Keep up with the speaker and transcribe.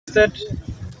We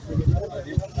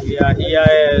are here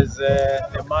as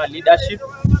the Ma leadership,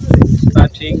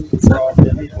 starting from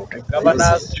the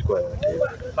governors,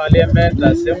 parliament,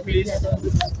 assemblies,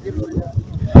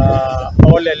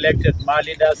 all elected Ma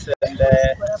leaders and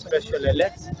special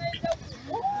elects.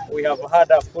 We have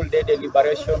had a full day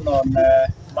deliberation on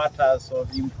matters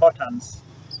of importance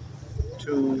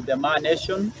to the Ma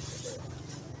nation,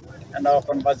 and our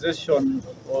conversation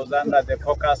was under the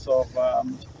focus of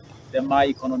the Ma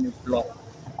economic bloc,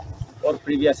 or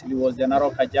previously was the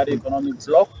Narok Kajiado economic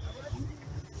bloc.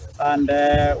 And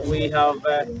we have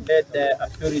made a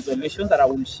few resolutions that I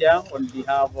will share on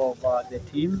behalf of the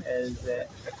team as the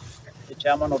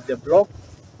chairman of the bloc.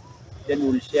 Then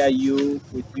we'll share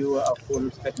with you a full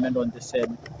statement on the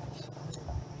same.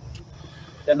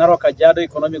 The Narok Kajiado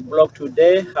economic bloc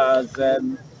today has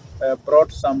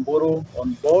brought Samburu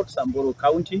on board, Samburu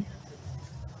County,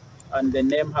 and the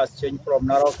name has changed from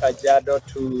Narok Kajiado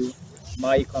to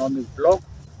my economic bloc,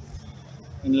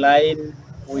 in line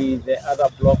with the other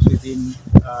blocks within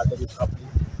the Republic.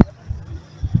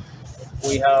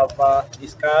 We have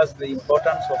discussed the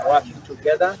importance of working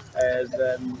together as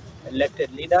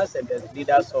elected leaders and as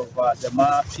leaders of the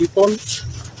Ma people,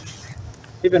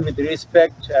 even with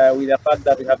respect with the fact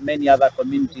that we have many other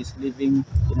communities living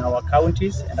in our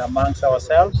counties and amongst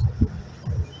ourselves.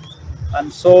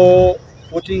 And so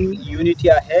putting unity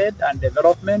ahead and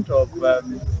development of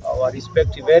our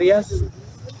respective areas,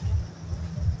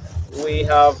 we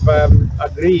have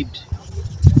agreed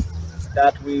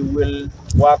that we will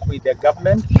work with the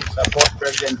government to support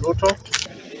President Ruto